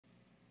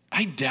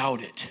I doubt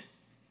it.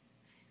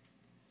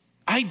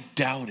 I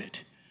doubt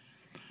it.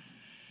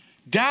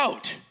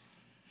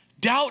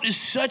 Doubt is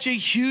such a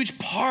huge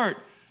part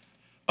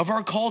of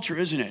our culture,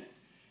 isn't it?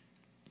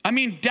 I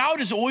mean, doubt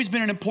has always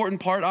been an important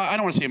part. I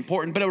don't want to say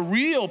important, but a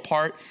real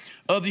part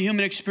of the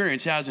human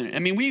experience, hasn't it? I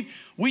mean,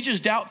 we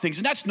just doubt things,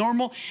 and that's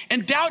normal.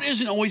 And doubt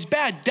isn't always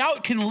bad.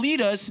 Doubt can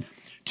lead us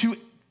to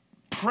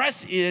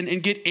press in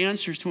and get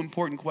answers to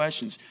important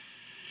questions.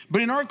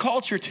 But in our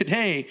culture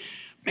today,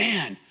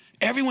 man,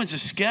 everyone's a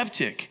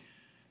skeptic.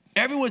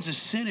 Everyone's a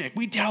cynic.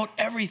 We doubt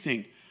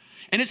everything.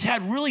 And it's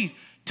had really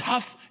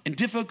tough and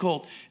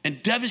difficult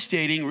and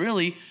devastating,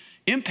 really,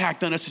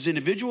 impact on us as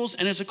individuals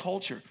and as a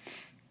culture.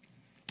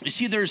 You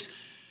see, there's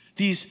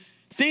these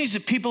things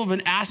that people have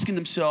been asking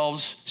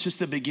themselves since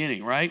the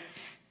beginning, right?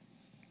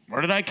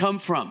 Where did I come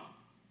from?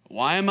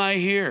 Why am I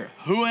here?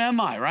 Who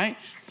am I, right?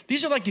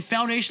 These are like the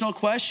foundational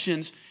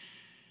questions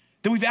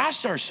that we've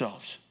asked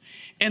ourselves.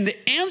 And the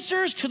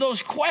answers to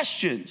those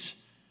questions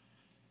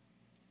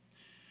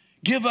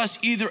give us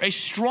either a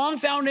strong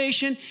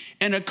foundation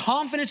and a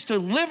confidence to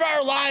live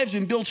our lives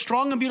and build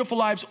strong and beautiful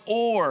lives,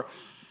 or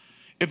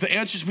if the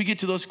answers we get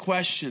to those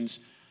questions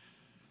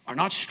are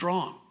not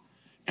strong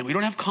and we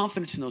don't have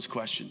confidence in those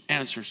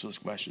answers to those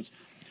questions,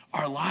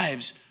 our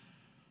lives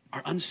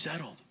are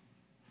unsettled.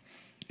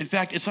 In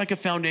fact, it's like a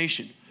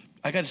foundation.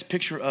 I got this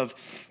picture of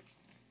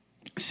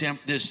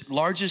this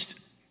largest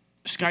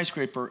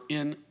skyscraper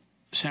in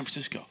San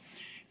Francisco,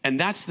 and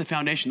that's the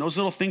foundation. Those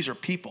little things are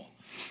people.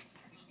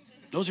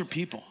 Those are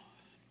people.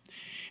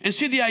 And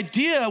see, the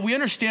idea, we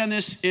understand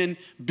this in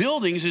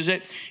buildings, is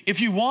that if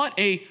you want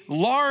a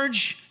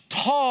large,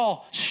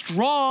 tall,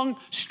 strong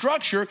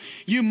structure,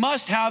 you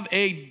must have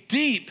a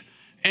deep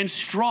and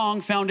strong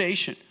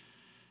foundation.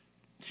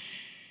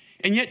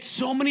 And yet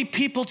so many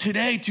people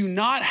today do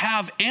not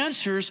have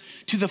answers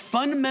to the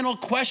fundamental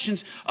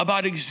questions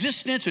about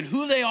existence and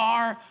who they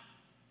are,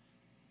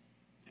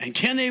 and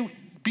can they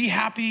be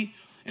happy,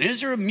 and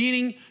is there a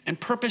meaning and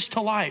purpose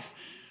to life?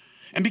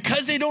 And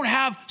because they don't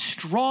have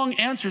strong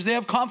answers they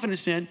have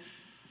confidence in,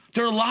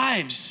 their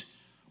lives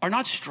are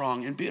not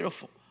strong and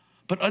beautiful,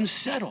 but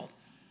unsettled.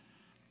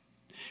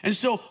 And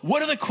so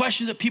what are the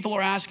questions that people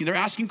are asking? They're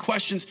asking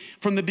questions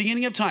from the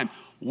beginning of time.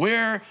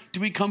 Where do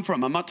we come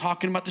from? I'm not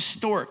talking about the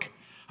stork.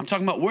 I'm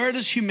talking about, where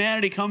does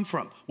humanity come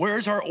from? Where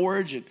is our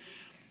origin?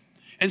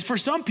 And for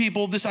some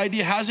people, this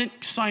idea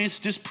hasn't science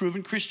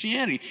disproven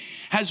Christianity,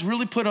 has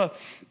really put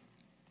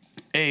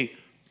a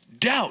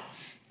doubt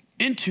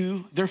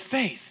into their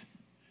faith.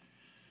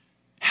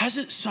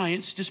 Hasn't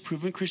science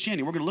disproven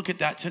Christianity? We're going to look at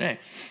that today.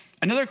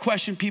 Another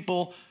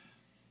foundational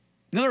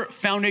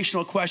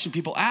question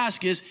people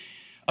ask is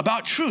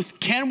about truth.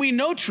 Can we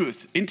know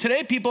truth? And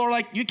today people are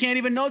like, you can't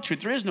even know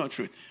truth. There is no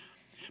truth.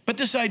 But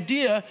this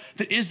idea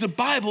that, is the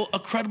Bible a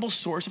credible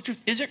source of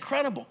truth? Is it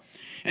credible?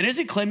 And is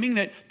it claiming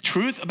that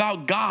truth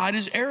about God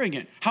is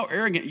arrogant? How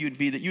arrogant you'd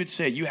be that you would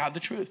say you have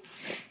the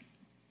truth.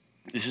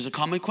 This is a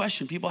common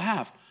question people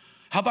have.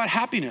 How about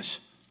happiness?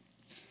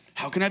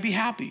 How can I be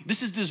happy?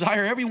 This is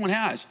desire everyone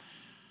has.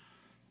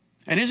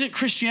 And isn't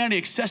Christianity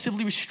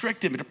excessively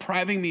restrictive and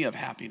depriving me of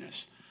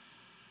happiness?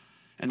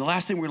 And the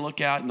last thing we're going to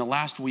look at in the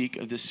last week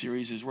of this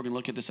series is we're going to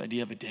look at this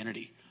idea of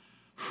identity.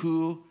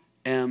 Who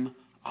am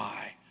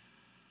I?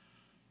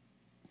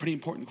 Pretty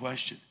important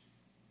question.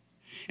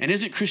 And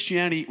isn't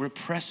Christianity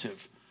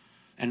repressive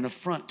and an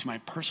affront to my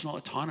personal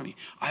autonomy?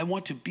 I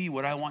want to be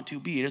what I want to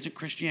be. It isn't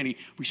Christianity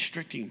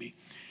restricting me.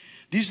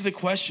 These are the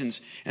questions,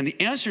 and the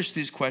answers to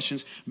these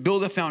questions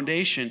build a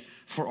foundation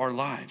for our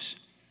lives.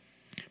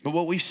 But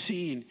what we've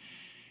seen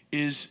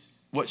is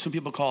what some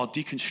people call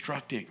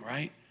deconstructing,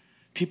 right?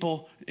 The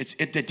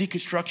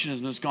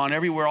deconstructionism has gone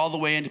everywhere, all the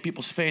way into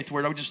people's faith,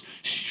 where they're just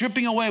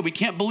stripping away. We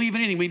can't believe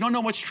anything. We don't know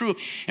what's true,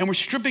 and we're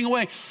stripping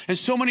away. And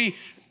so many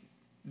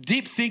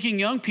deep-thinking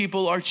young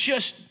people are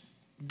just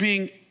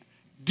being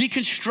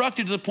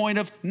deconstructed to the point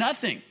of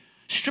nothing,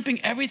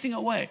 stripping everything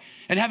away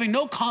and having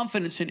no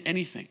confidence in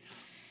anything.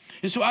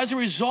 And so as a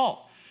result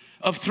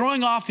of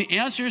throwing off the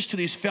answers to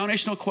these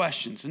foundational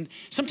questions, and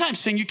sometimes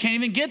saying you can't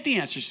even get the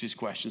answers to these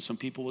questions, some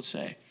people would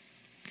say.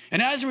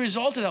 And as a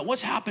result of that,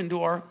 what's happened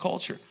to our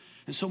culture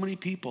and so many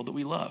people that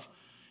we love,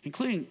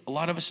 including a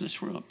lot of us in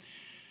this room?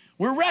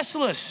 We're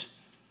restless.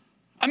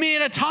 I mean,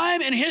 at a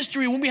time in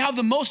history when we have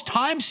the most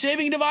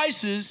time-saving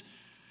devices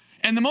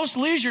and the most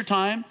leisure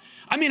time,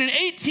 I mean, in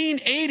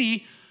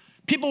 1880,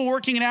 people were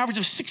working an average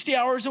of 60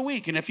 hours a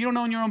week. And if you don't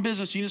own your own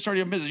business, you need to start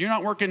your own business. You're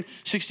not working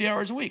 60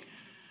 hours a week.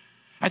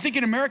 I think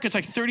in America, it's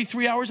like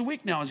 33 hours a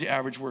week now is the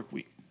average work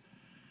week.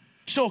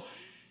 So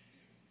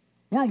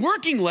we're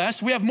working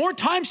less. We have more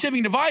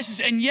time-saving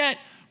devices, and yet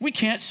we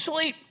can't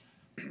sleep.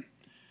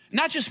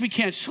 Not just we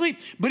can't sleep,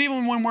 but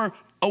even when we're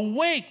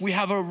awake, we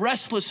have a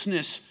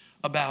restlessness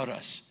about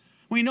us.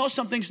 We know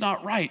something's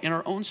not right in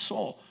our own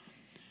soul,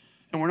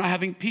 and we're not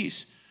having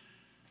peace.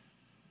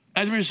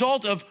 As a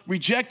result of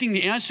rejecting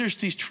the answers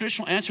to these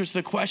traditional answers to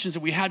the questions that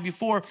we had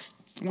before,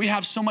 we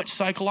have so much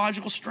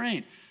psychological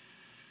strain.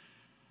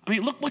 I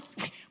mean, look,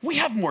 we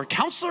have more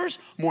counselors,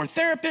 more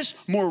therapists,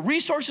 more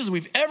resources than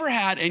we've ever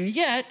had, and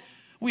yet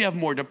We have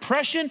more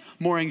depression,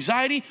 more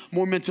anxiety,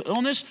 more mental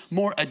illness,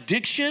 more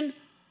addiction.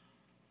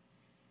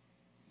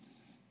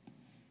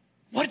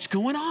 What's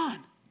going on?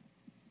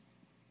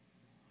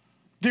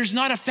 There's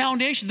not a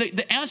foundation.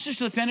 The answers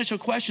to the foundational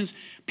questions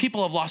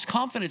people have lost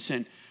confidence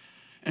in.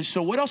 And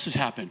so what else has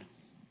happened?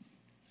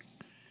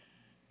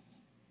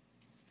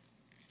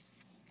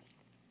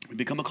 We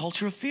become a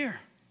culture of fear.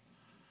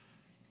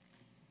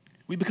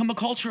 We become a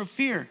culture of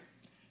fear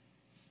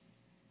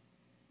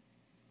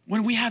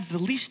when we have the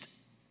least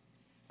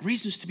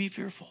reasons to be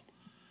fearful.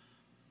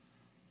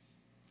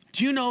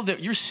 Do you know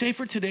that you're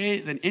safer today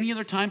than any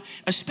other time,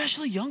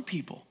 especially young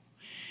people?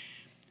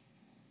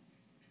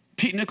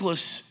 Pete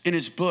Nicholas, in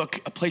his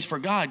book, A Place for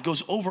God,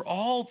 goes over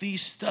all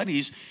these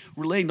studies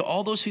relating to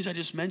all those things I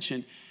just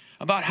mentioned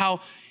about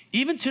how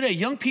even today,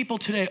 young people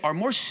today are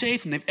more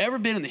safe than they've ever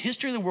been in the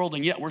history of the world,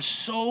 and yet we're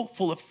so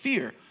full of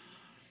fear.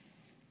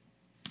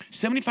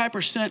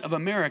 75% of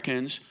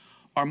Americans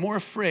are more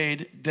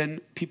afraid than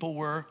people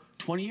were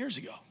 20 years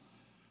ago.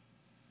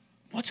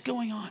 What's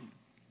going on?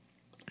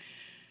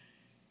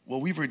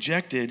 Well, we've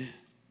rejected,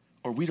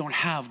 or we don't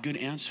have good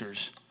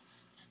answers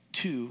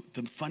to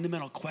the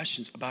fundamental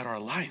questions about our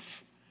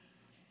life.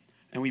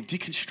 And we've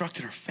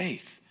deconstructed our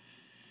faith.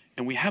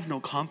 And we have no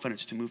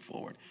confidence to move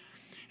forward.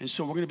 And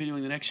so we're going to be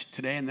doing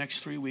today and the next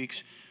 3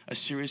 weeks, a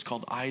series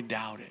called I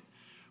Doubt It.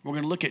 We're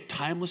going to look at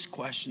timeless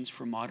questions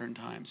for modern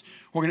times.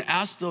 We're going to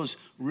ask those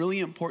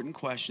really important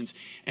questions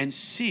and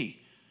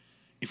see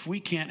if we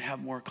can't have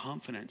more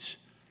confidence.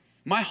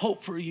 My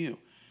hope for you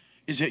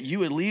is that you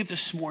would leave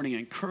this morning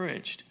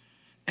encouraged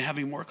and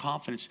having more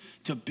confidence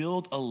to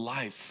build a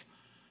life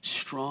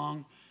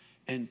strong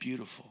and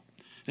beautiful.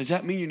 Does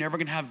that mean you're never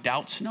going to have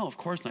doubts? No, of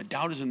course not.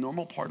 Doubt is a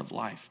normal part of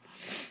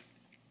life.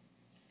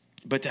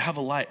 But to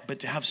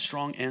have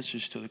strong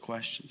answers to the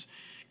questions,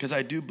 because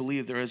I do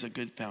believe there is a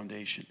good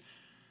foundation.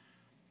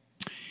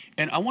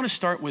 And I want to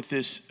start with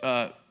this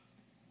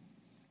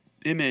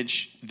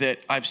image that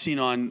I've seen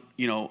on,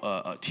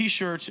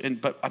 T-shirts,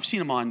 but I've seen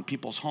them on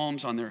people's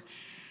homes, on their,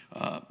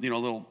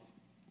 little.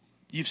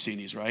 You've seen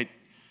these, right?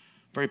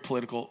 Very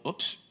political.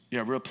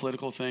 Real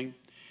political thing.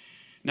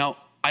 Now,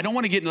 I don't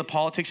want to get into the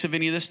politics of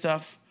any of this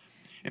stuff.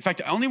 In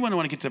fact, I only want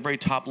to get to the very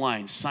top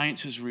line.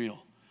 Science is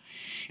real.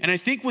 And I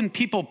think when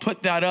people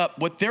put that up,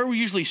 what they're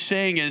usually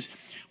saying is,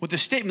 what the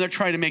statement they're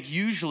trying to make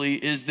usually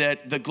is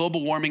that the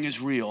global warming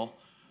is real.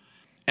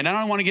 And I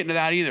don't want to get into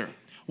that either.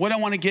 What I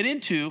want to get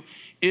into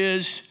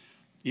is,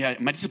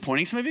 am I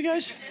disappointing some of you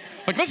guys?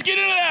 Like, let's get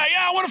into that.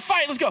 Yeah, I want to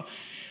fight. Let's go.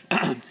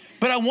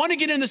 But I want to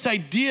get into this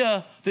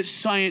idea that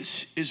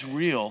science is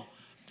real.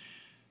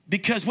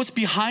 Because what's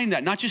behind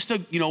that? Not just,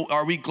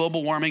 are we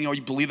global warming, or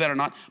you believe that or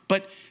not,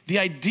 but the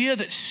idea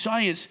that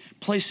science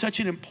plays such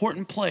an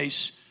important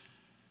place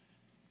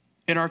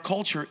in our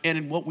culture and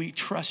in what we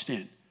trust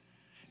in.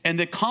 And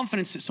the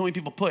confidence that so many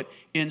people put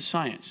in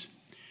science.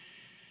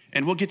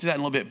 And we'll get to that in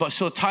a little bit. But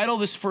so the title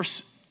of this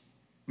first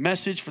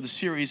message for the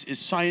series is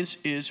Science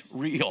is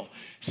Real.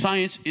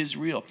 Science is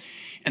real.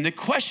 And the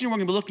question we're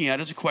going to be looking at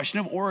is a question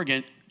of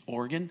Oregon.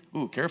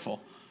 Ooh,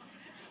 careful.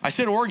 I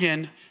said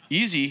Oregon,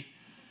 easy.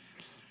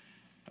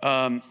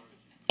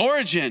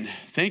 Origin,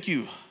 thank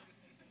you.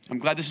 I'm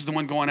glad this is the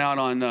one going out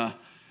on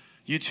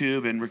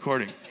YouTube and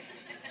recording.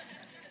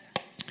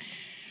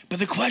 But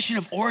the question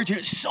of origin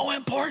is so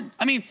important.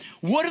 I mean,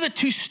 what are the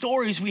two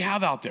stories we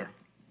have out there?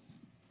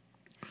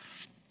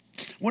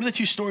 What are the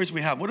two stories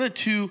we have? What are the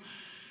two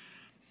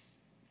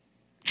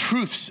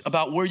truths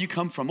about where you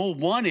come from? Well,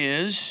 one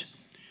is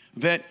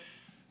that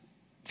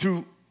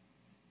through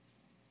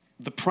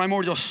the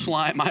primordial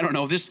slime, I don't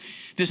know, this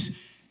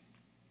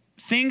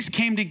things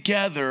came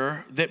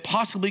together that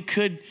possibly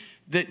could,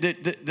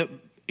 the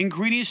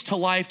ingredients to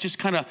life just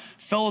kind of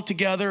fell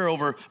together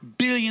over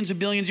billions and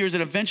billions of years,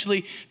 and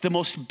eventually the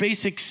most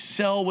basic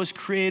cell was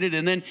created,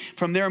 and then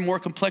from there more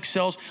complex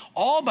cells,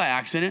 all by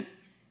accident,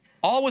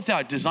 all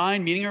without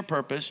design, meaning, or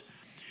purpose.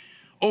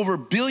 Over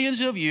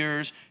billions of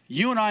years,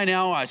 you and I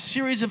now, a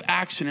series of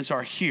accidents,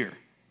 are here.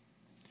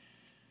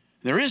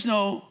 There is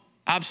no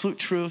absolute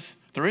truth.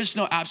 There is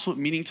no absolute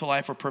meaning to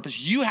life or purpose.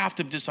 You have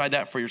to decide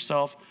that for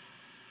yourself.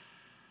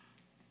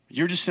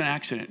 You're just an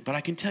accident. But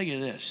I can tell you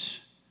this.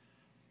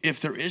 If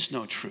there is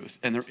no truth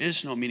and there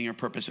is no meaning or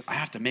purpose, I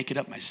have to make it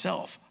up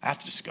myself. I have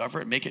to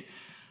discover it, make it.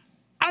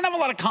 I don't have a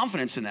lot of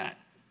confidence in that.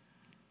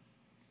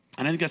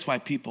 And I think that's why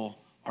people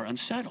are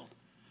unsettled.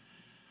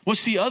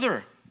 What's the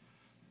other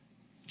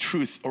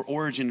truth or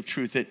origin of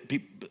truth,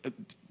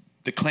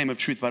 the claim of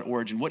truth about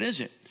origin? What is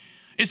it?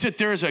 It's that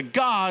there is a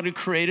God who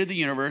created the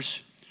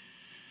universe,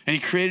 and he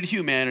created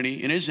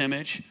humanity in his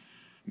image,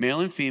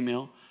 male and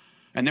female.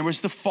 And there was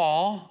the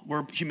fall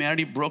where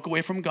humanity broke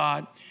away from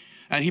God,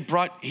 and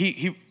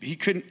he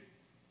couldn't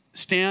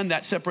stand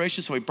that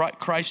separation, so he brought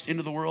Christ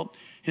into the world.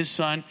 His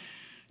son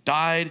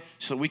died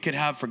so that we could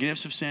have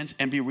forgiveness of sins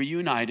and be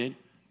reunited.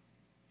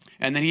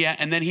 And then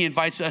he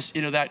invites us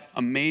into that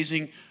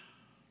amazing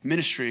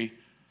ministry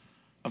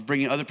of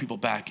bringing other people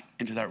back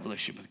into that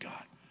relationship with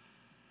God.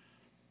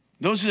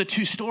 Those are the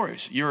two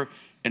stories. You're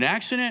an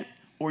accident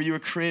or you were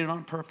created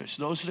on purpose.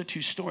 Those are the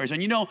two stories.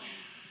 And you know,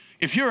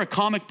 if you're a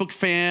comic book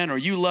fan or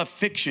you love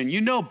fiction, you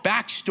know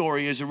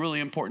backstory is a really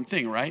important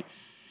thing, right?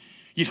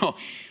 You know,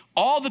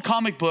 all the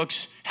comic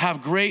books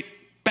have great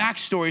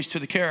backstories to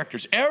the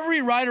characters.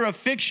 Every writer of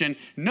fiction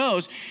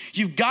knows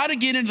you've got to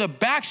get into the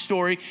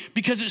backstory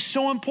because it's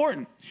so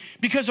important.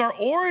 Because our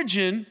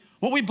origin,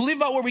 what we believe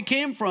about where we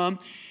came from,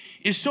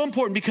 is so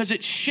important because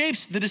it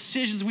shapes the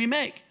decisions we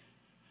make.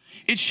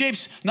 It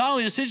shapes not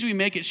only the decisions we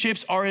make, it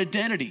shapes our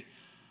identity.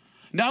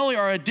 Not only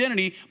our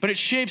identity, but it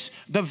shapes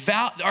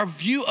our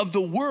view of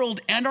the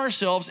world and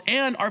ourselves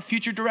and our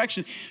future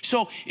direction.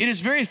 So it is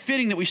very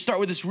fitting that we start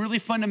with this really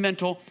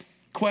fundamental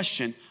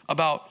question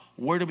about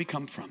where do we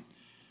come from?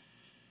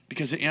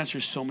 Because it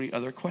answers so many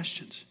other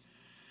questions.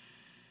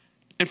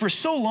 And for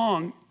so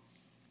long,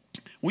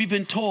 we've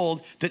been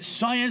told that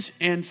science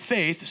and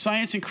faith,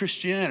 science and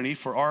Christianity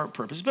for our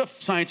purposes, but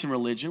science and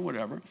religion,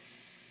 whatever,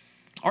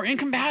 are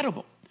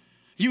incompatible.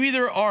 You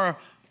either are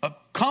a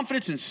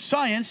confidence in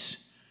science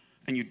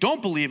and you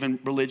don't believe in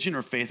religion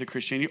or faith or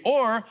Christianity,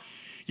 or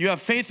you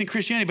have faith in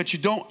Christianity, but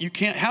you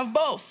can't have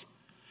both.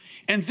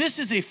 And this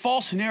is a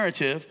false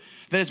narrative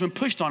that has been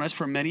pushed on us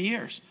for many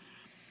years.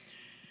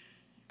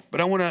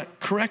 But I want to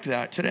correct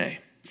that today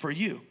for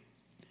you.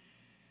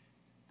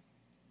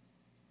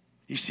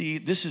 You see,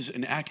 this is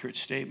an accurate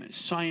statement.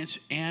 Science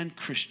and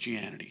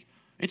Christianity.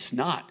 It's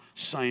not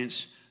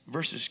science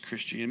versus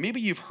Christianity.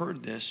 Maybe you've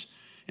heard this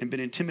and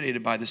been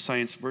intimidated by the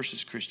science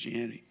versus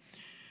Christianity.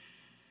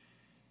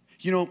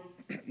 You know,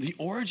 the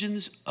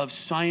origins of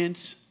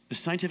science, the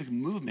scientific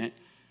movement,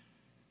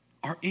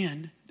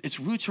 its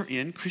roots are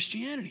in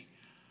Christianity.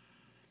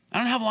 I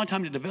don't have a long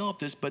time to develop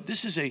this, but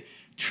this is a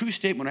true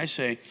statement when I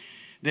say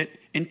that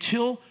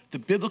until the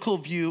biblical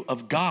view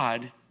of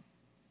God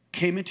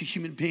came into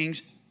human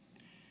beings,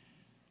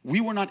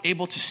 we were not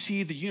able to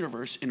see the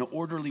universe in an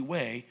orderly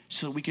way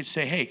so that we could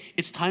say, hey,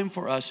 it's time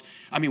for us.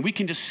 We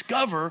can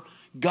discover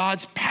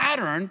God's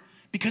pattern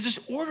because it's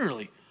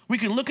orderly. We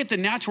can look at the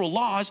natural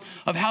laws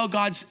of how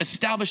God's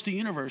established the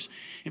universe.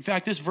 In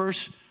fact, this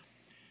verse,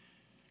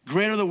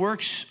 great are the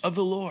works of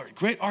the Lord.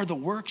 Great are the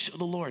works of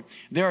the Lord.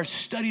 They are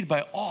studied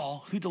by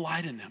all who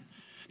delight in them.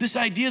 This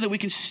idea that we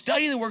can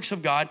study the works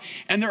of God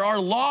and there are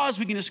laws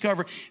we can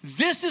discover.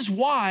 This is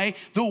why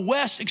the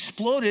West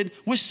exploded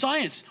with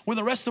science, where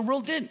the rest of the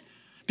world didn't.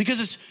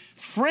 Because its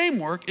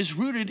framework is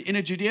rooted in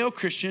a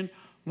Judeo-Christian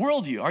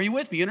worldview. Are you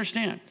with me? You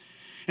understand?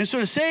 And so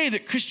to say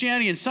that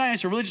Christianity and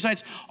science or religious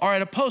science are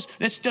at opposed,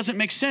 this doesn't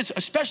make sense,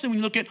 especially when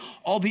you look at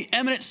all the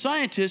eminent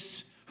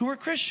scientists who are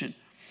Christian.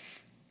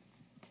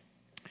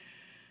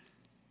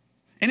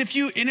 And if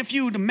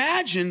you'd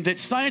imagine that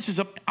science is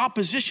in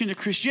opposition to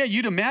Christianity,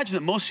 you'd imagine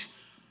that most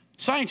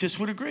scientists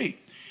would agree.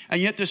 And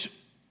yet this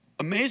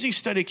amazing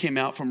study came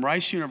out from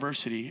Rice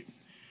University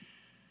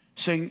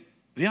saying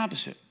the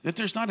opposite, that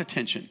there's not a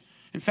tension.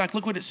 In fact,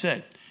 look what it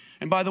said.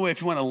 And by the way, if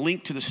you want a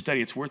link to the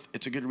study, it's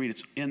a good read.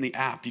 It's in the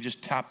app. You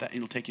just tap that and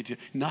it'll take you to,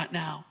 not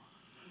now.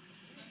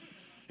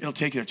 It'll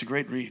take you there. It's a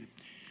great read.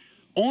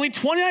 Only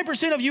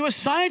 29% of U.S.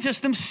 scientists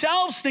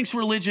themselves thinks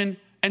religion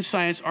and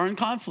science are in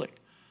conflict.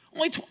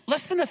 Only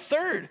less than a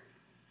third.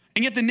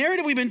 And yet the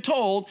narrative we've been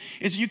told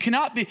is you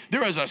cannot be,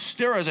 there is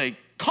a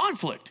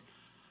conflict.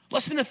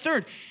 Less than a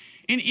third.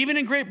 Even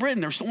in Great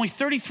Britain, there's only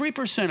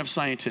 33% of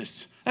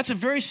scientists. That's a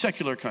very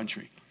secular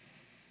country.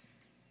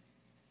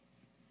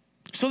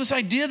 So this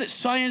idea that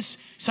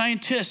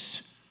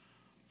scientists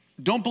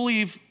don't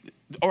believe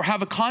or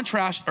have a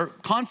contrast or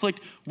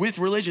conflict with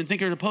religion, think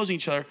they're opposing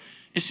each other,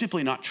 is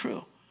simply not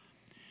true.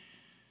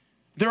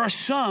 There are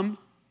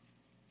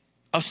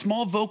a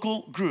small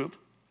vocal group,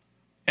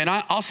 and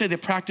I'll say they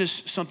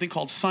practice something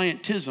called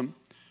scientism,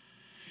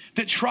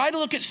 that try to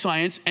look at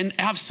science and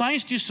have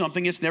science do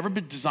something it's never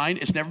been designed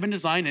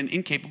and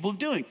incapable of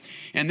doing.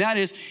 And that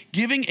is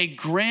giving a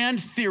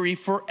grand theory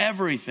for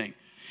everything.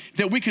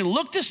 That we can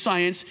look to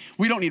science,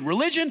 we don't need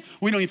religion,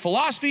 we don't need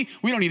philosophy,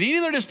 we don't need any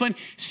other discipline.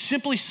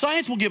 Simply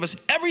science will give us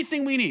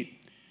everything we need.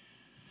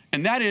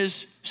 And that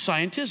is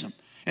scientism.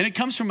 And it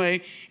comes from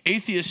an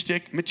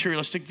atheistic,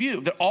 materialistic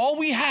view. That all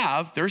we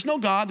have, there's no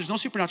God, there's no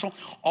supernatural,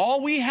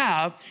 all we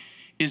have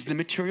is the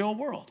material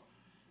world.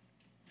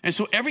 And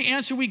so every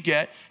answer we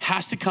get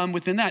has to come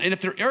within that. And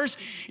if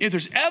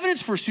there's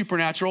evidence for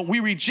supernatural, we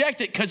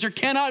reject it because there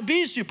cannot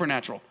be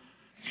supernatural.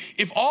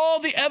 If all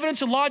the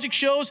evidence and logic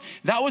shows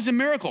that was a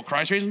miracle,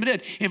 Christ raised from the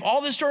dead. If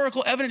all the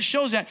historical evidence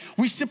shows that,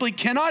 we simply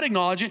cannot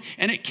acknowledge it,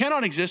 and it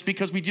cannot exist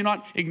because we do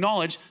not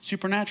acknowledge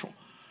supernatural.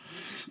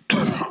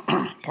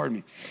 Pardon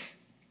me.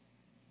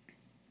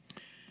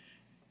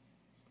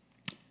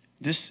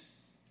 This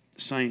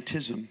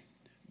scientism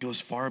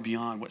goes far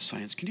beyond what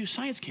science can do.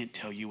 Science can't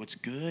tell you what's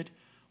good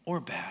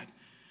or bad.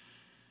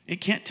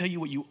 It can't tell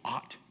you what you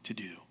ought to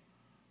do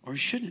or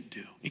shouldn't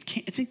do.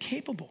 It's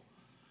incapable.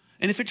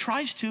 And if it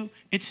tries to,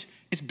 it's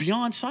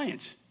beyond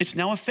science. It's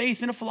now a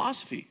faith and a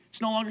philosophy.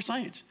 It's no longer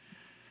science.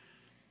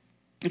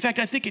 In fact,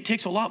 I think it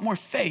takes a lot more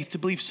faith to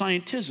believe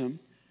scientism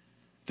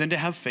than to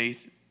have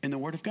faith in the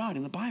Word of God,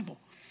 in the Bible.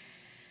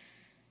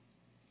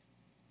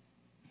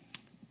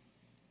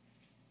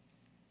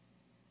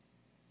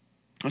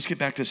 Let's get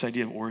back to this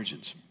idea of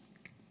origins.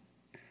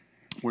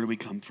 Where do we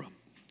come from?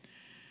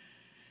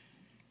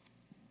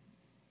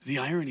 The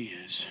irony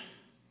is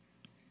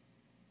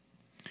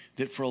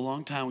that for a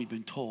long time we've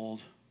been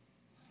told,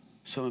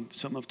 some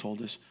have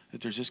told us,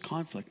 that there's this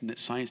conflict and that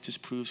science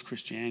disproves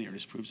Christianity or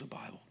disproves the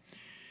Bible.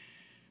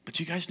 But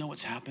do you guys know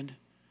what's happened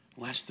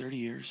the last 30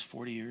 years,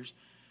 40 years?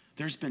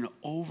 There's been an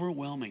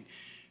overwhelming,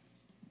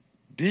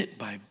 bit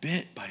by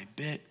bit by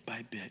bit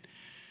by bit,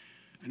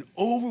 an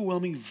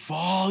overwhelming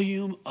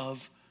volume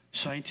of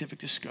scientific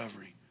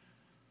discovery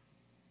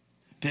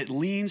that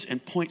leans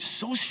and points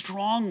so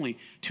strongly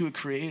to a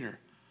creator.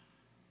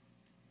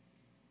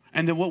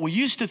 And then what we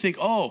used to think,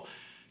 oh,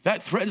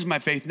 that threatens my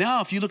faith.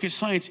 Now, if you look at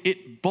science,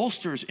 it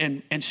bolsters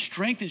and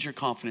strengthens your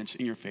confidence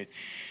in your faith.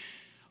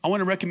 I want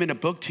to recommend a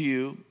book to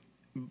you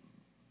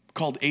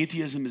called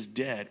Atheism is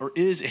Dead, or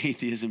Is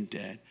Atheism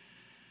Dead,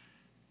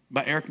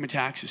 by Eric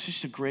Metaxas. It's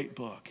just a great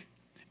book.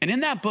 And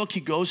in that book, he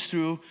goes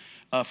through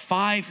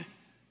 5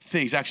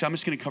 things. Actually, I'm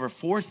just going to cover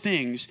 4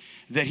 things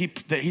that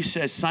he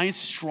says science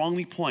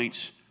strongly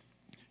points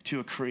to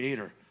a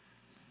creator.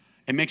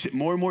 It makes it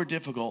more and more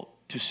difficult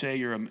to say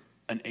you're an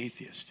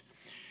atheist.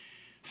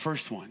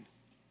 First one,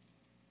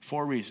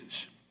 4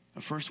 reasons.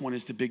 The first one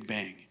is the Big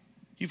Bang.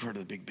 You've heard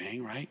of the Big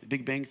Bang, right? The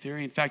Big Bang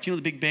Theory. In fact, you know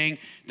the Big Bang,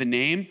 the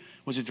name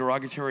was a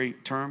derogatory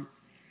term.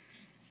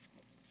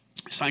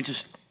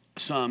 Scientists,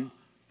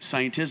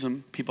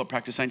 people that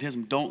practice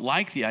scientism, don't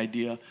like the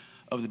idea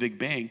of the Big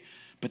Bang,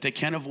 but they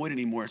can't avoid it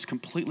anymore. It's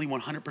completely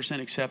 100%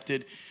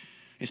 accepted.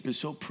 It's been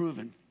so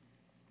proven.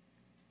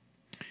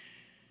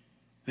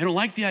 They don't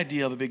like the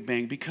idea of a Big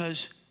Bang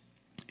because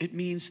it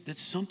means that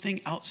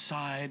something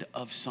outside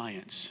of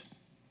science,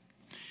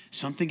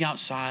 something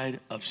outside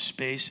of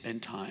space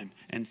and time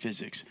and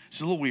physics, it's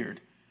a little weird,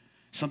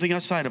 something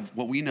outside of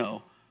what we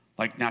know,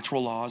 like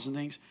natural laws and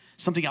things,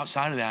 something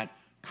outside of that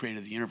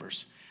created the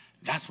universe.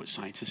 That's what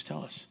scientists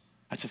tell us.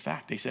 That's a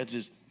fact. They said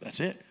that's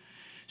it.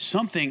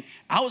 Something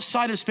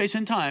outside of space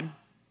and time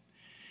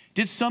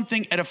did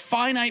something at a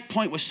finite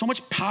point with so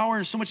much power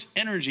and so much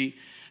energy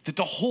that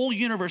the whole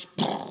universe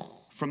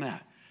from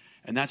that.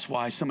 And that's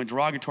why someone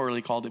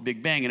derogatorily called it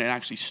Big Bang, and it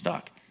actually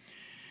stuck.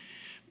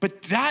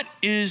 But that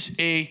is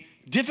a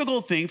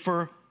difficult thing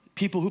for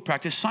people who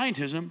practice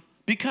scientism,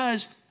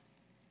 because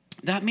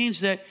that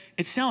means that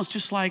it sounds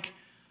just like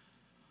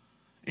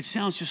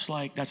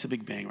that's the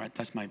Big Bang, right?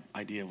 That's my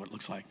idea of what it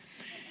looks like.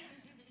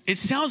 It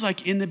sounds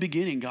like in the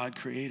beginning God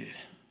created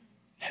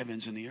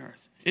heavens and the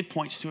earth. It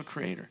points to a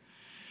creator.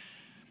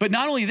 But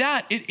not only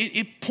that,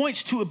 it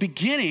points to a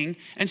beginning.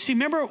 And see,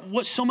 remember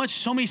what so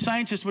many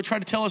scientists would try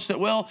to tell us that,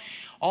 well,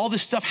 all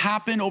this stuff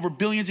happened over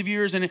billions of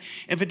years, and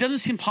if it doesn't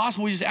seem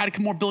possible, we just add a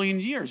couple more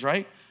billion years,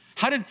 right?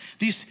 How did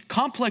these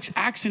complex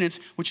accidents,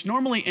 which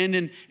normally end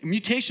in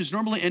mutations,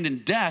 normally end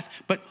in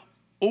death, but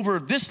over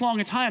this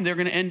long a time, they're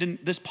going to end in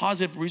this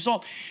positive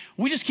result?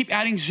 We just keep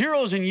adding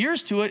zeros and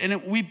years to it,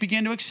 and we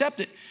begin to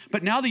accept it.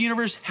 But now the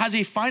universe has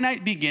a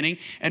finite beginning,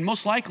 and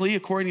most likely,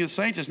 according to the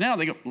scientists now,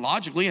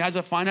 logically, it has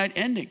a finite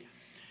ending.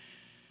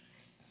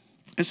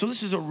 And so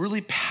this is a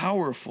really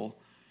powerful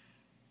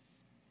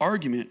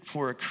argument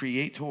for a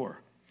creator.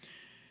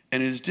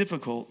 And it is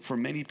difficult for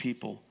many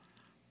people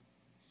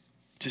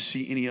to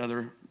see any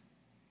other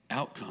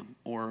outcome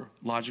or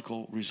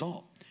logical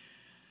result.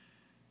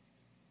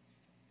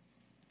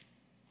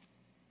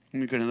 Let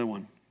me go to another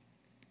one.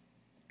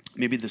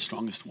 Maybe the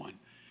strongest one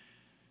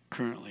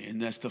currently, and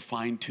that's the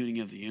fine-tuning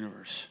of the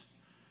universe.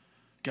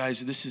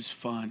 Guys, this is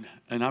fun,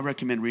 and I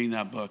recommend reading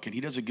that book. And he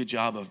does a good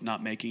job of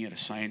not making it a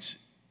science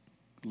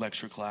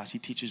lecture class. He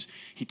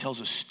tells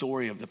a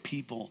story of the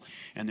people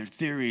and their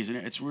theories, and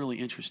it's really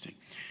interesting.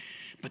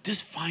 But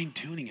this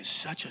fine-tuning is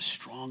such a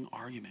strong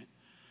argument.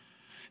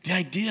 The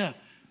idea,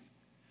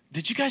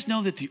 did you guys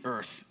know that the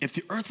earth, if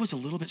the earth was a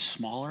little bit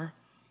smaller,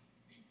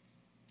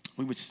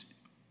 we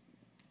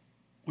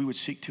would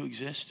seek to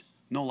exist?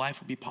 No life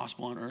would be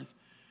possible on earth.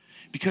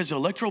 Because the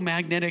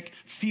electromagnetic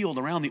field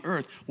around the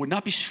earth would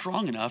not be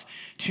strong enough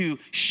to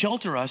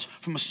shelter us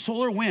from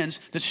solar winds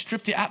that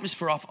strip the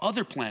atmosphere off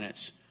other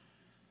planets.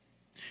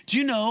 Do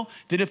you know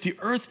that if the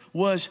earth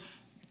was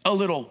a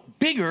little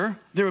bigger,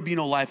 there would be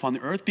no life on the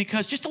earth?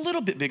 Because just a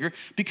little bit bigger,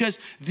 because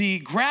the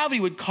gravity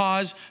would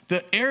cause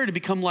the air to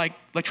become like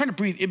trying to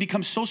breathe. It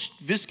becomes so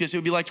viscous, it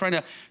would be like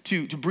trying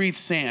to breathe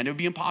sand. It would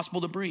be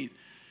impossible to breathe.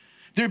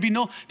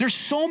 There's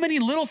so many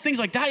little things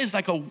like that is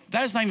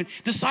not even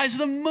the size of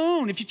the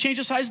moon. If you change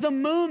the size of the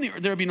moon,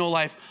 there would be no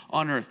life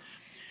on earth.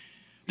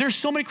 There's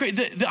so many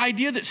the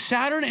idea that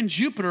Saturn and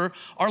Jupiter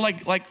are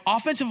like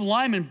offensive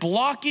linemen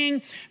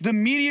blocking the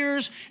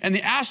meteors and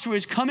the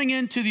asteroids coming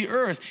into the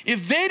earth.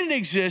 If they didn't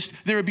exist,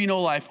 there would be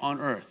no life on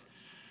earth.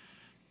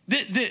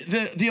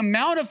 The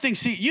amount of things,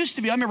 see, it used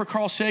to be, I remember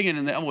Carl Sagan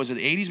in the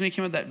 80s when he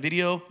came out with that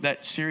video,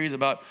 that series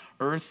about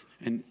Earth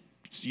and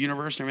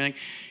universe and everything.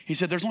 He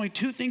said there's only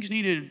 2 things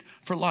needed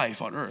for life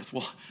on earth.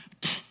 Well,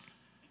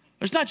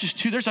 there's not just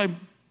 2, there's a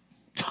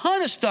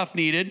ton of stuff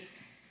needed.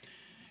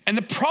 And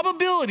the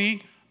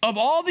probability of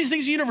all these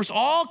things in the universe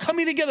all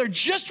coming together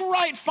just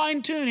right,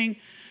 fine-tuning,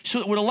 so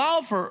it would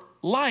allow for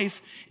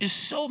life is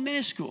so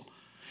minuscule.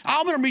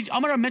 I'm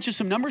gonna mention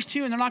some numbers to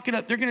you, and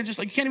they're gonna just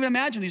like, you can't even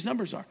imagine these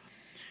numbers are.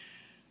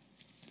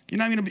 You're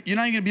not even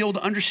gonna be able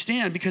to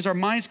understand, because our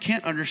minds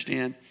can't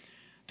understand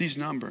these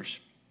numbers.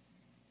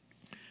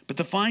 But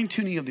the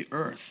fine-tuning of the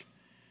earth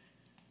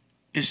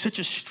is such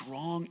a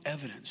strong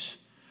evidence.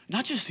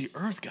 Not just the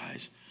earth,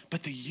 guys,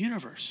 but the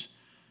universe.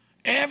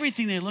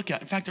 Everything they look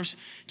at. In fact, did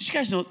you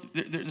guys know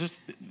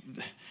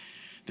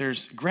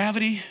there's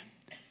gravity,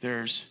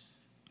 there's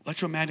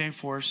electromagnetic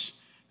force,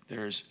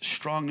 there's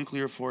strong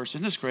nuclear force.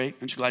 Isn't this great?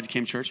 Aren't you glad you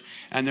came to church?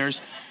 And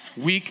there's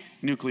weak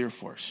nuclear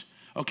force.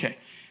 Okay,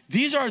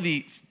 these are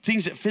the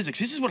things that physics,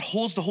 this is what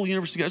holds the whole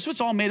universe together. This is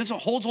what's all made, this is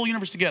what holds the whole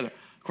universe together,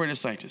 according to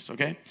scientists,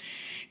 okay?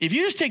 If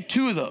you just take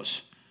two of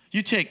those,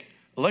 you take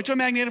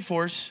electromagnetic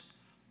force,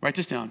 write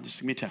this down, this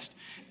is gonna be a test,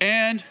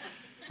 and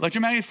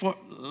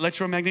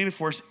electromagnetic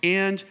force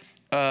and,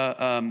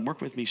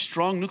 work with me,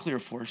 strong nuclear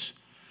force.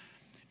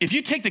 If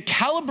you take the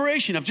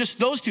calibration of just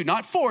those two,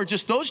 not four,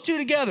 just those two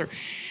together,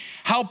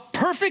 how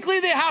perfectly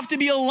they have to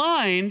be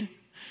aligned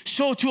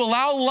so to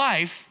allow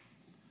life,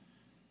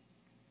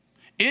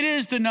 it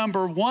is the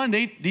number one.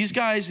 These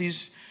guys,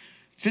 these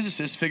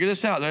physicists figure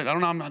this out. I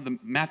don't know, I'm not the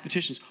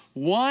mathematicians.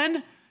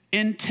 1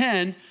 in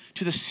 10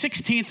 to the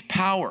 16th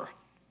power.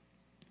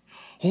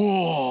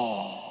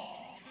 Whoa,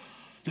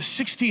 the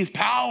 16th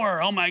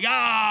power, oh my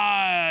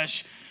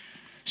gosh.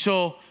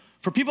 So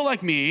for people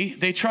like me,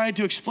 they tried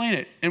to explain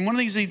it. And one of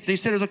the things they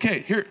said is,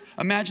 okay, here,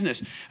 imagine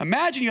this.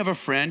 Imagine you have a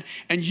friend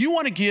and you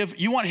want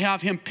to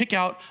have him pick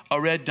out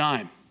a red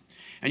dime.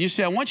 And you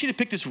say, I want you to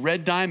pick this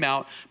red dime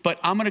out, but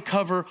I'm gonna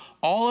cover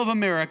all of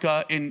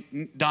America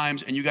in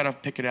dimes and you gotta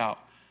pick it out.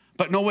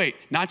 But no, wait,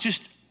 not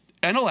just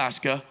in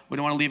Alaska. We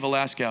don't wanna leave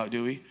Alaska out,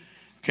 do we?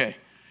 Okay.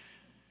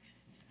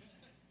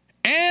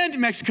 And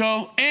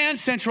Mexico and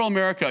Central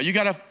America.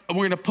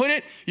 We're gonna put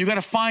it, you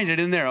gotta find it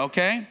in there,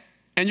 okay?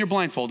 And you're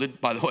blindfolded,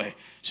 by the way.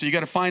 So you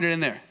gotta find it in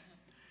there.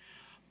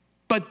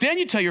 But then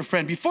you tell your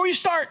friend, before you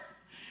start,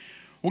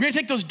 we're gonna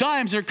take those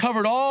dimes that are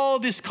covered all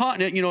this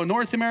continent,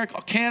 North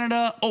America,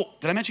 Canada. Oh,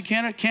 did I mention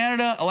Canada?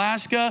 Canada,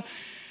 Alaska,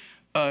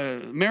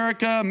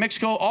 America,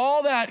 Mexico,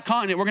 all that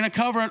continent. We're gonna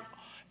cover it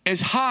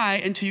as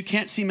high until you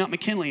can't see Mount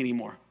McKinley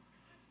anymore.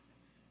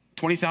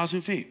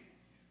 20,000 feet.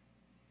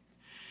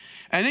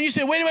 And then you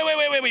say,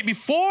 wait.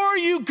 Before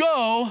you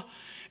go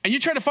and you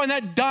try to find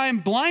that dime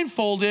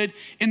blindfolded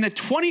in the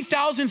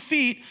 20,000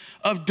 feet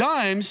of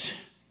dimes,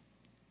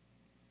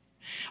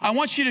 I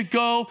want you to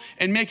go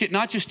and make it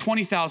not just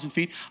 20,000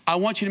 feet. I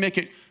want you to make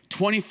it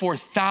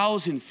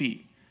 24,000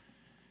 feet.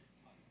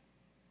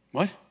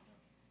 What?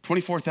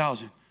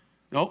 24,000.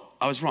 No,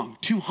 I was wrong.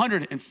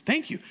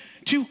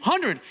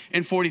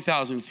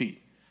 240,000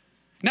 feet.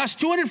 Now it's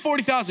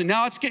 240,000.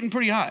 Now it's getting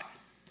pretty high.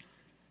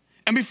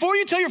 And before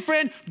you tell your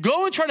friend,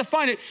 go and try to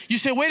find it, you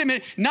say, wait a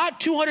minute,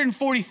 not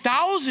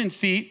 240,000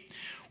 feet.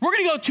 We're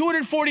gonna go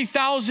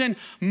 240,000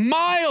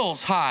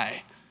 miles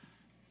high.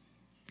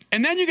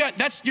 And then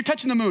you're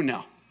touching the moon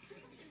now.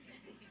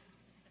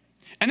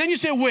 And then you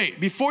say, wait,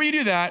 before you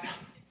do that,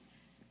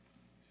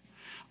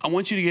 I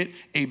want you to get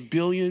 1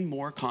 billion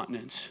more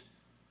continents.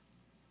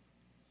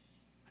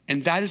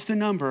 And that is the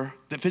number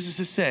that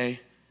physicists say,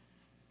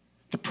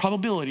 the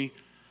probability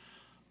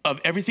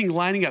of everything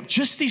lining up.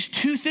 Just these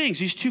two things,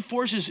 these two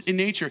forces in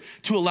nature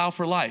to allow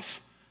for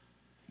life.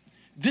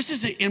 This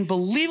is an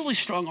unbelievably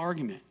strong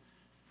argument.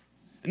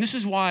 And this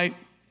is why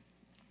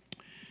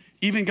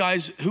even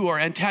guys who are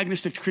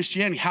antagonistic to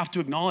Christianity have to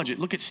acknowledge it.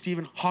 Look at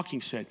Stephen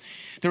Hawking said.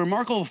 The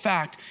remarkable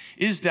fact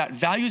is that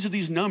values of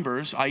these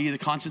numbers, i.e. the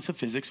constants of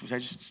physics, which I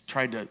just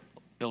tried to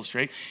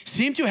illustrate,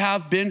 seem to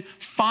have been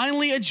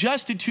finally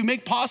adjusted to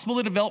make possible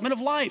the development of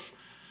life.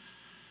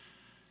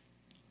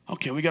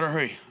 Okay, we gotta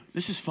hurry.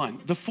 This is fun.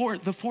 The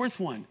fourth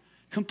one,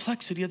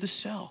 complexity of the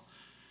cell.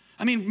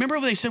 I mean, remember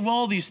when they said,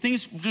 well, these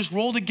things just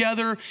roll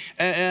together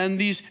and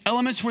these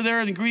elements were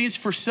there, the ingredients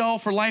for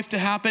life to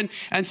happen,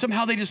 and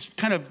somehow they just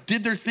kind of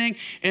did their thing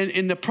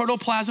in the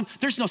protoplasm.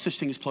 There's no such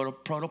thing as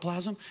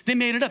protoplasm. They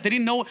made it up. They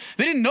didn't know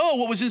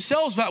what was in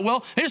cells that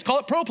well. They just call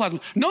it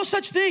protoplasm. No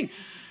such thing.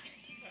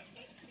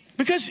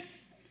 Because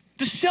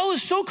the cell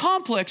is so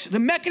complex, the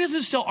mechanisms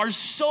of the cell are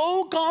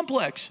so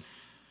complex.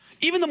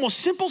 Even the most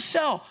simple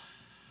cell,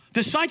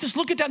 the scientists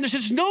look at that and they say,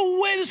 there's no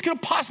way this could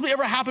have possibly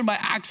ever happened by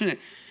accident.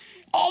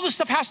 All this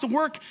stuff has to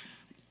work,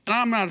 and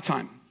I'm out of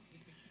time.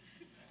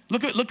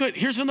 Look at,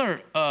 here's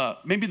another,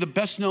 maybe the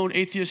best known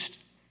atheist,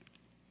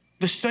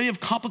 the study of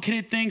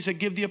complicated things that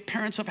give the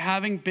appearance of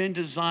having been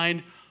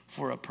designed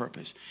for a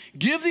purpose.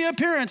 Give the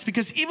appearance,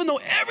 because even though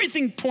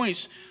everything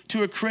points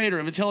to a creator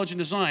of intelligent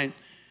design,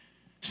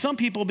 some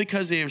people,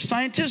 because they are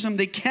scientism,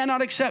 they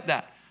cannot accept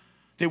that.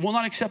 They will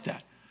not accept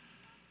that.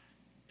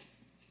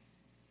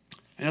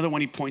 Another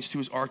one he points to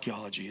is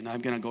archaeology, and I'm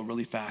gonna go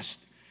really fast.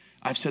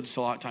 I've said this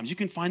a lot of times. You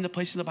can find the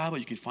place in the Bible.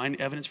 You can find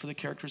evidence for the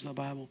characters in the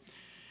Bible.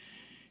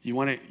 You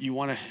want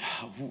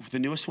the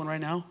newest one right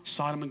now?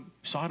 Sodom.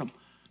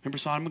 Remember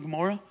Sodom and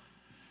Gomorrah?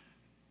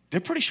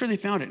 They're pretty sure they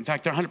found it. In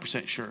fact, they're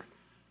 100% sure.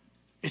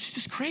 It's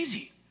just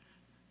crazy.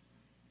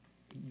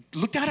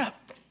 Look that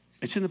up.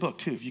 It's in the book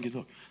too, if you can get the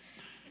book.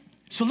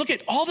 So look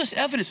at all this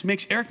evidence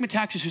makes Eric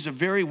Metaxas, who's a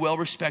very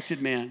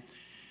well-respected man,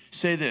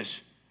 say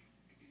this.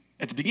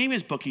 At the beginning of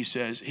his book, he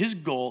says, his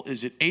goal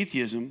is that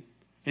atheism,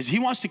 is he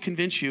wants to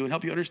convince you and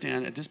help you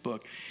understand at this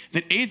book,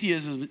 that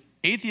atheism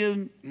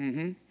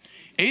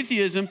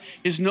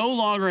is no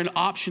longer an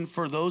option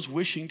for those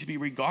wishing to be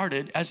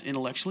regarded as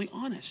intellectually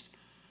honest.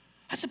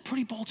 That's a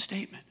pretty bold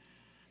statement.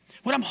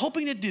 What I'm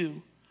hoping to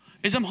do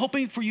is I'm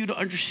hoping for you to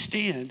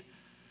understand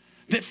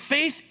that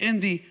faith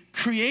in the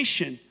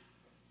creation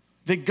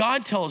that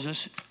God tells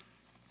us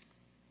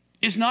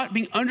is not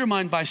being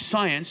undermined by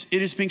science,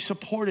 it is being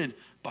supported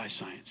by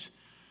science.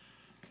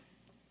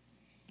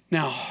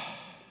 Now,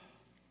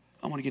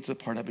 I want to get to the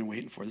part I've been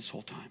waiting for this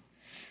whole time.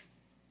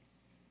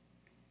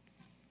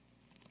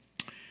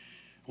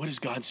 What does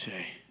God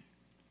say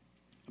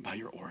about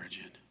your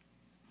origin?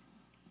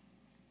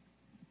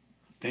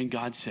 Then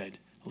God said,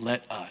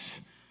 let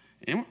us.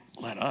 And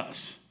let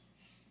us.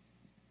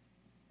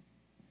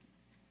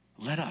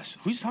 Let us.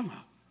 Who's he talking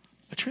about?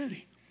 A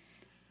Trinity.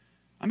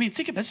 I mean,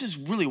 think of this is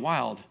really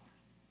wild.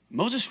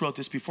 Moses wrote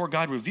this before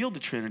God revealed the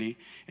Trinity,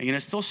 and yet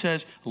it still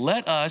says,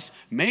 let us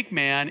make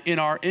man in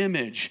our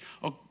image,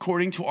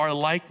 according to our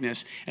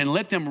likeness, and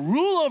let them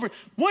rule over.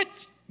 What?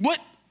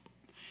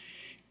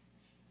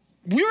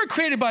 We were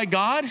created by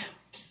God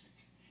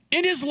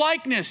in his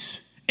likeness,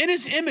 in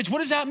his image. What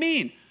does that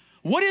mean?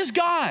 What is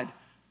God?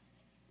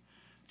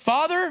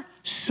 Father,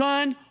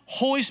 Son,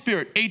 Holy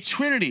Spirit, a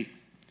Trinity.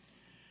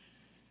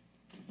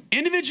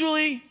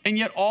 Individually and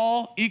yet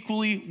all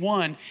equally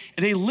one.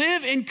 And they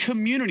live in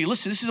community.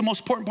 Listen, this is the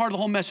most important part of the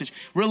whole message.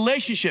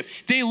 Relationship.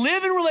 They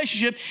live in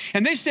relationship,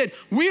 and they said,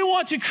 we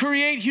want to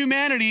create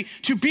humanity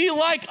to be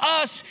like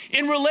us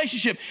in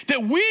relationship.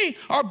 That we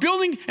are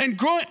building and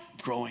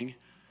growing.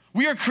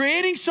 We are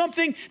creating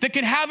something that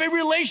can have a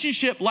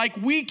relationship like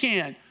we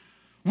can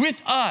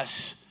with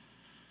us.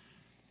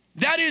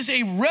 That is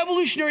a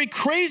revolutionary,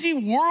 crazy,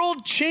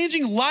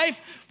 world-changing,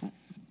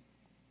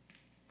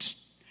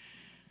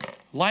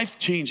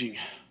 life-changing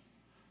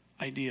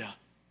idea.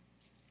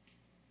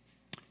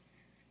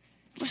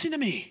 Listen to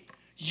me.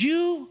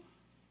 You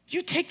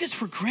take this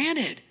for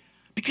granted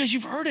because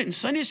you've heard it in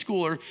Sunday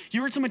school or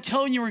you heard someone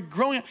tell you were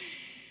growing up.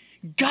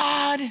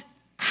 God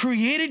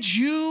created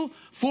you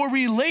for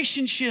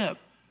relationship.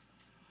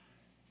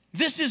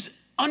 This is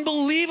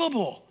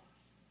unbelievable.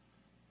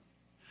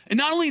 And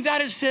not only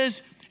that, it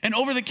says, and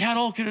over the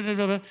cattle,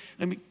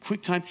 let me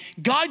quick time.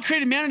 God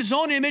created man in his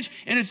own image.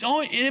 In his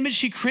own image,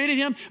 he created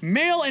him.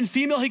 Male and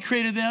female, he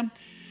created them.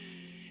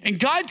 And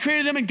God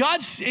created them, and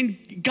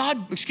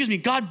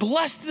God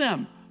blessed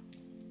them.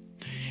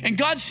 And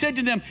God said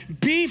to them,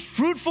 be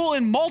fruitful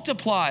and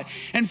multiply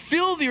and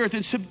fill the earth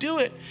and subdue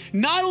it.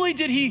 Not only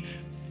did he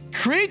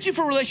create you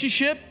for a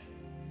relationship,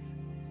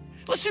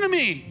 listen to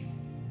me.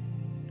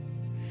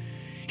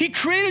 He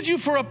created you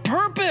for a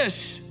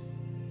purpose.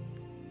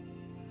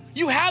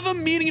 You have a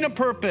meaning and a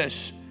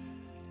purpose.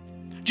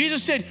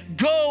 Jesus said,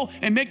 go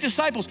and make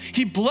disciples.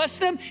 He blessed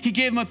them, he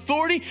gave them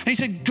authority, and he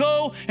said,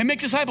 go and make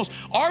disciples.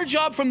 Our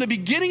job from the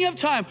beginning of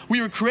time, we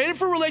were created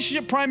for a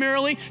relationship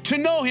primarily, to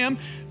know him,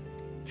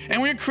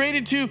 and we were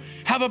created to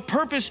have a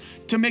purpose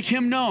to make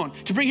him known,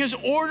 to bring his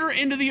order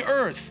into the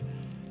earth.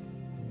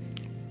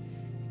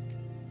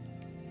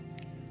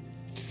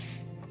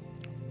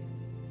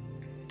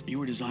 You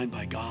were designed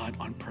by God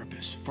on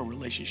purpose for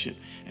relationship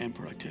and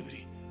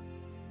productivity.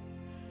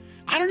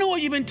 I don't know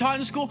what you've been taught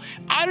in school.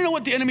 I don't know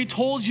what the enemy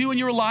told you in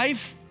your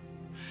life,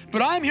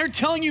 but I'm here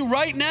telling you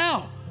right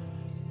now,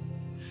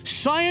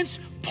 science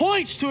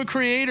points to a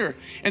creator,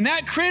 and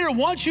that creator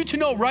wants you to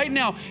know right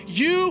now,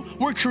 you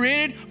were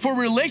created for a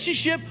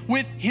relationship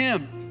with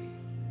him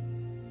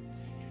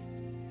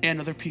and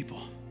other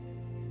people.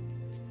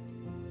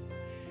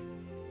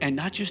 And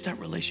not just that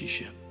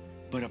relationship,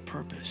 but a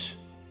purpose.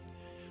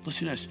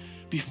 Listen to this.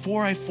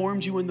 Before I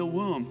formed you in the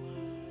womb,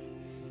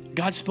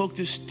 God spoke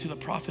this to the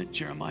prophet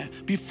Jeremiah.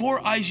 Before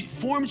I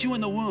formed you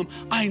in the womb,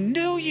 I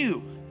knew you.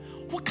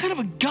 What kind of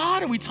a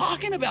God are we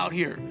talking about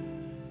here?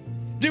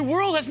 The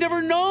world has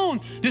never known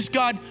this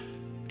God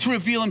to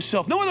reveal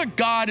himself. No other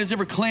God has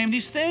ever claimed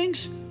these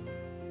things.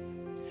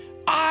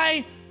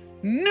 I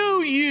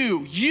knew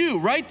you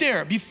right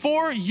there,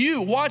 before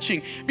you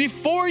watching,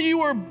 before you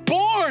were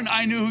born,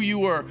 I knew who you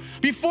were.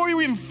 Before you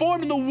were even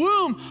formed in the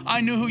womb, I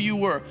knew who you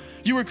were.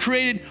 You were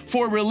created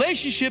for a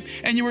relationship,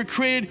 and you were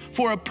created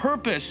for a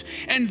purpose.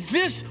 And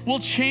this will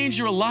change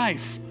your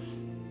life.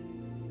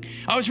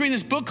 I was reading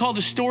this book called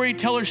The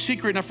Storyteller's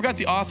Secret, and I forgot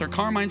the author,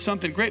 Carmine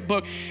something, great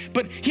book.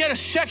 But he had a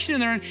section in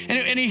there,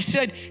 and he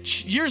said,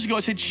 years ago,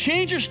 it said,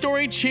 change your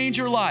story, change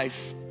your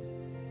life.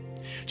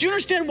 Do you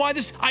understand why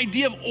this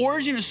idea of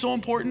origin is so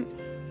important?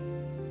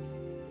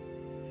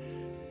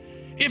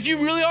 If you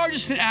really are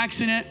just an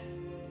accident,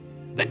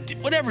 then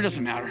whatever,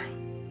 doesn't matter.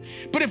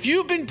 But if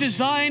you've been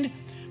designed,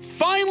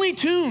 finely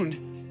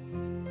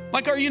tuned,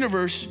 like our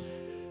universe,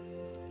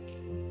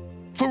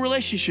 for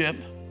relationship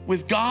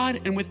with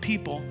God and with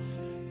people,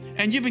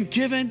 and you've been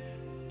given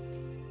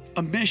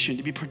a mission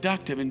to be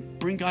productive and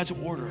bring God's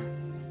order,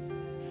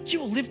 you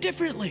will live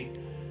differently.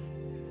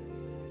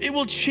 It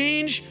will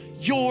change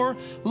your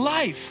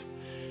life.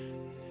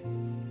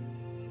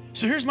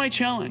 So here's my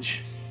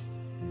challenge.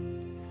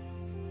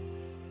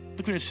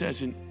 Look what it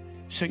says in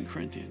 2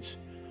 Corinthians.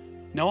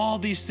 Now all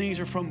these things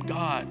are from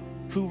God,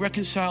 who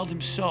reconciled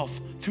himself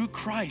through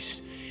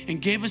Christ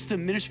and gave us the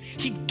ministry.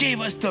 He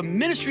gave us the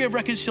ministry of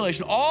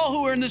reconciliation. All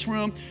who are in this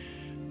room,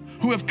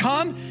 who have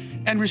come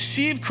and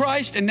received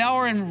Christ and now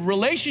are in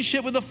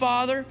relationship with the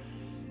Father,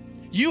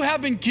 you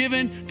have been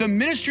given the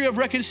ministry of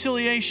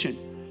reconciliation.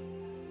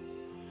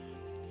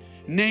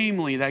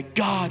 Namely, that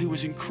God who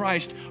was in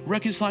Christ,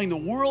 reconciling the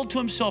world to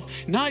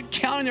himself, not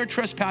counting their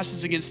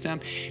trespasses against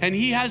them, and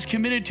he has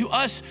committed to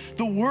us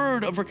the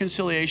word of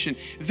reconciliation.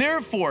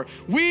 Therefore,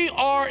 we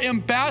are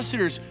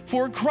ambassadors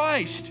for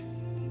Christ.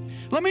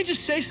 Let me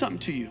just say something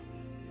to you.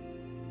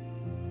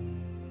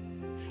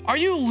 Are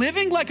you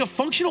living like a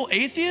functional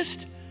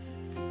atheist?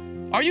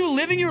 Are you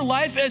living your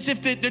life as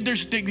if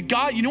there's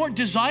God, you weren't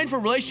designed for a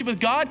relationship with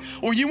God,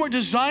 or you weren't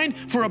designed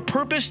for a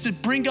purpose to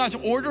bring God's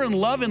order and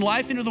love and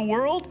life into the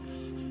world?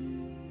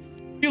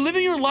 You're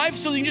living your life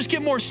so that you can just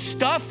get more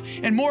stuff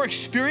and more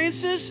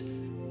experiences?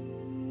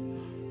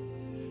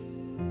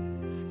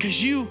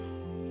 Because you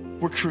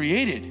were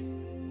created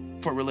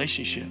for a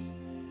relationship.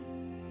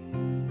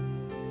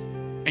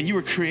 And you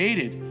were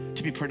created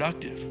to be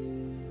productive.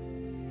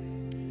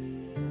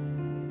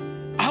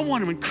 I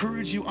want to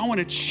encourage you, I want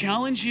to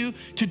challenge you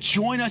to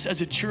join us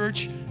as a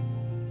church.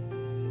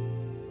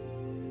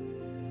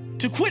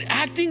 To quit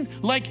acting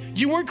like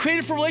you weren't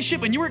created for a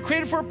relationship and you weren't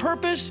created for a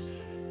purpose,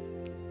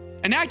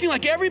 and acting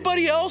like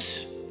everybody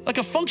else, like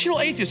a functional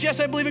atheist. Yes,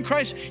 I believe in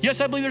Christ.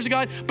 Yes, I believe there's a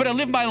God, but I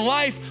live my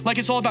life like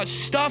it's all about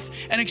stuff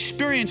and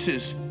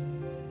experiences.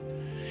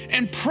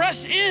 And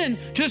press in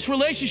to this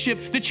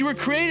relationship that you were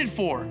created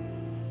for.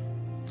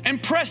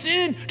 And press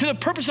in to the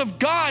purpose of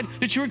God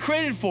that you were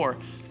created for.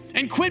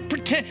 And quit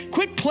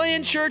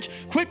playing church,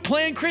 quit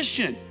playing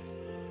Christian.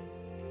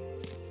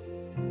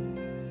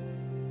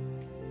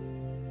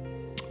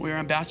 We are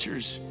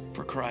ambassadors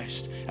for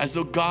Christ. As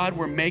though God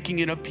were making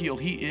an appeal,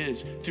 he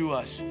is through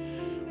us.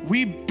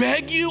 We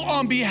beg you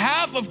on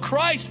behalf of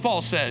Christ,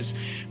 Paul says,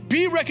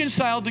 be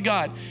reconciled to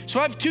God. So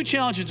I have two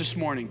challenges this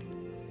morning.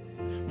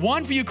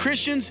 One for you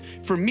Christians,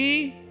 for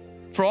me,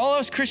 for all of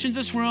us Christians in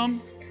this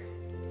room,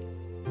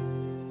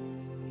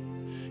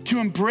 to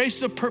embrace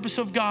the purpose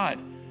of God,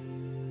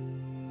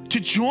 to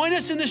join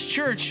us in this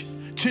church,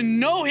 to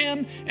know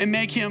him and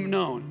make him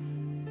known.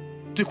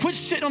 To quit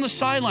sitting on the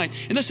sideline.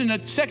 And listen,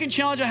 the second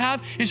challenge I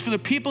have is for the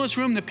people in this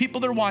room, the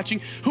people that are watching,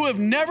 who have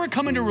never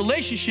come into a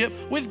relationship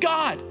with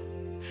God.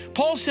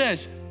 Paul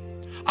says,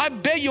 I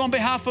beg you on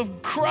behalf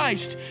of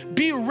Christ,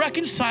 be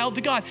reconciled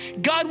to God.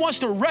 God wants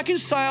to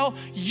reconcile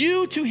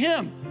you to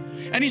him.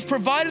 And he's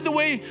provided the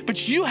way,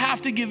 but you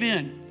have to give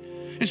in.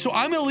 And so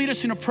I'm gonna lead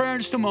us in a prayer in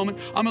just a moment.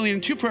 I'm gonna lead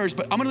in two prayers,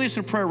 but I'm gonna lead us in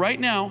a prayer right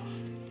now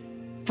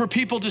for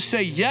people to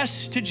say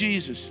yes to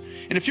Jesus.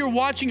 And if you're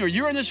watching or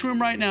you're in this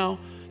room right now,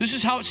 this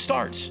is how it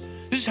starts.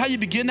 This is how you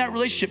begin that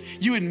relationship.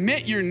 You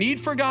admit your need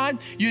for God.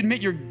 You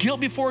admit your guilt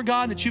before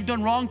God, that you've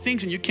done wrong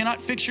things and you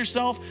cannot fix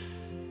yourself.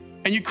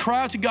 And you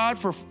cry out to God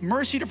for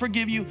mercy to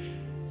forgive you.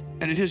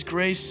 And in his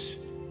grace,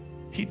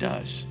 he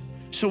does.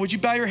 So would you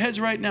bow your heads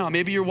right now?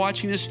 Maybe you're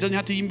watching this. It doesn't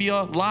have to even be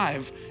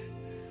live.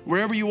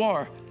 Wherever you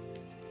are.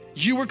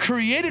 You were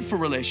created for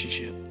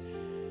relationship.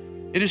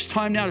 It is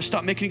time now to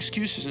stop making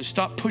excuses and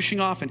stop pushing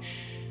off and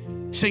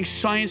saying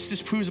science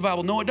disproves the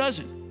Bible. No, it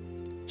doesn't.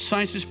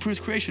 Science disproves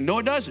creation. No,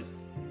 it doesn't.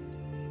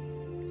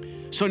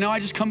 So now I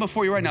just come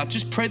before you right now.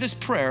 Just pray this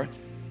prayer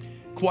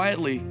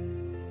quietly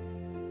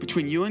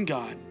between you and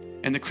God.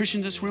 And the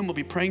Christians in this room will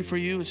be praying for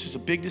you. This is a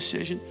big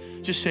decision.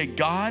 Just say,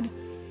 God,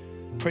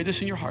 pray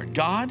this in your heart.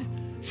 God,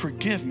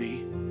 forgive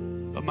me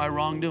of my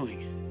wrongdoing.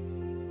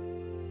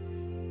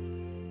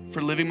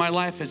 For living my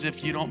life as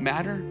if you don't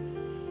matter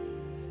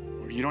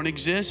or you don't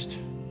exist.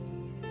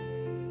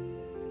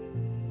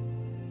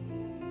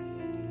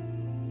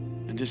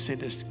 And just say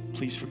this,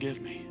 please forgive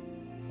me.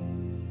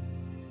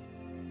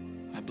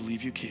 I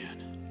believe you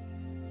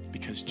can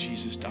because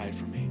Jesus died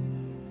for me.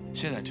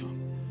 Say that to him.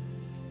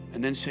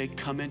 And then say,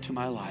 come into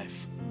my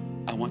life.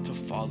 I want to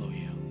follow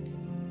you.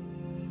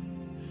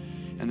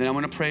 And then I'm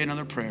gonna pray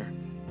another prayer.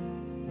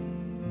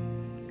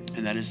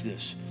 And that is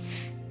this.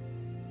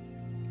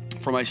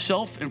 For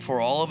myself and for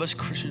all of us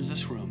Christians in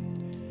this room,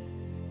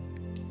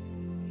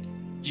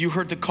 you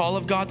heard the call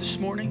of God this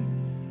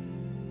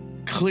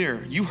morning?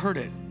 Clear, you heard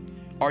it.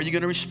 Are you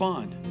gonna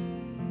respond?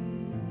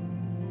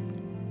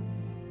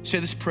 Say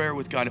this prayer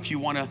with God if you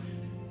wanna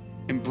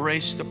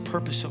embrace the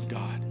purpose of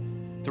God,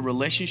 the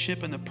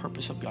relationship and the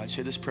purpose of God.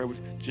 Say this prayer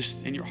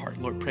just in your heart.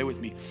 Lord, pray with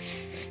me.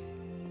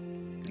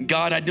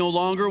 God, I no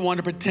longer want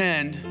to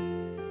pretend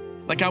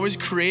like I was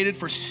created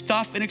for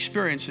stuff and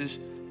experiences.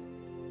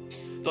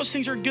 Those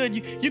things are good.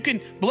 You can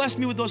bless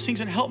me with those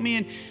things and help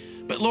me.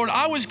 But Lord,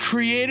 I was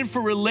created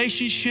for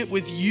relationship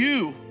with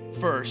you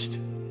first.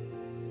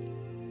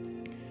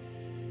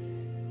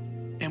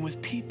 And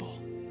with people.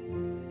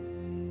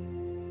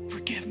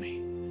 Forgive me.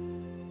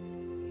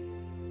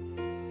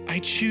 I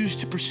choose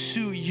to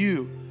pursue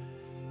you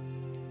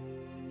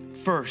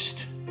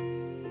first.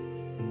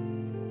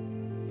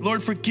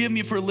 Lord, forgive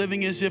me for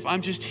living as if I'm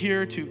just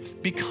here to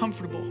be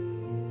comfortable,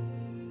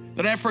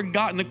 that I've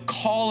forgotten the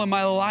call in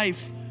my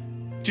life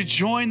to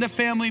join the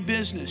family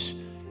business,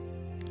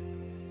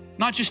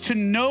 not just to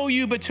know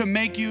you, but to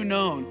make you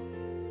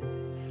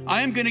known.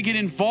 I am going to get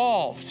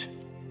involved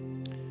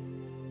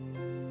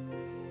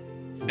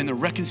in the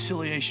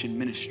reconciliation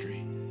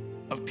ministry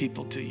of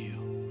people to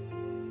you.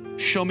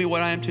 Show me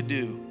what I am to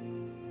do,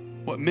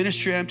 what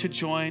ministry I am to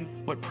join,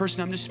 what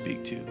person I'm to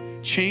speak to.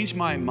 Change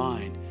my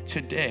mind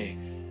today.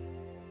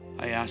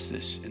 I ask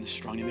this in the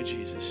strong name of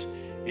Jesus.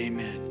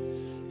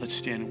 Amen. Let's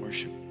stand and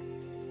worship.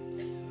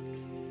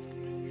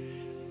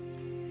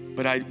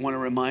 But I want to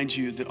remind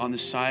you that on the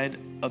side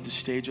of the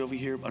stage over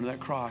here, under that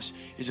cross,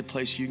 is a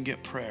place you can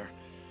get prayer.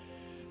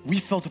 We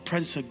felt the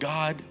presence of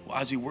God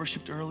as we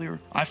worshiped earlier.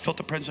 I felt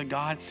the presence of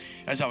God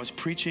as I was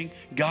preaching.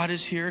 God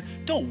is here.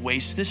 Don't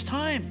waste this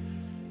time.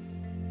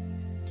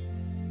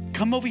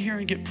 Come over here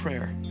and get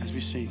prayer as we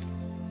sing.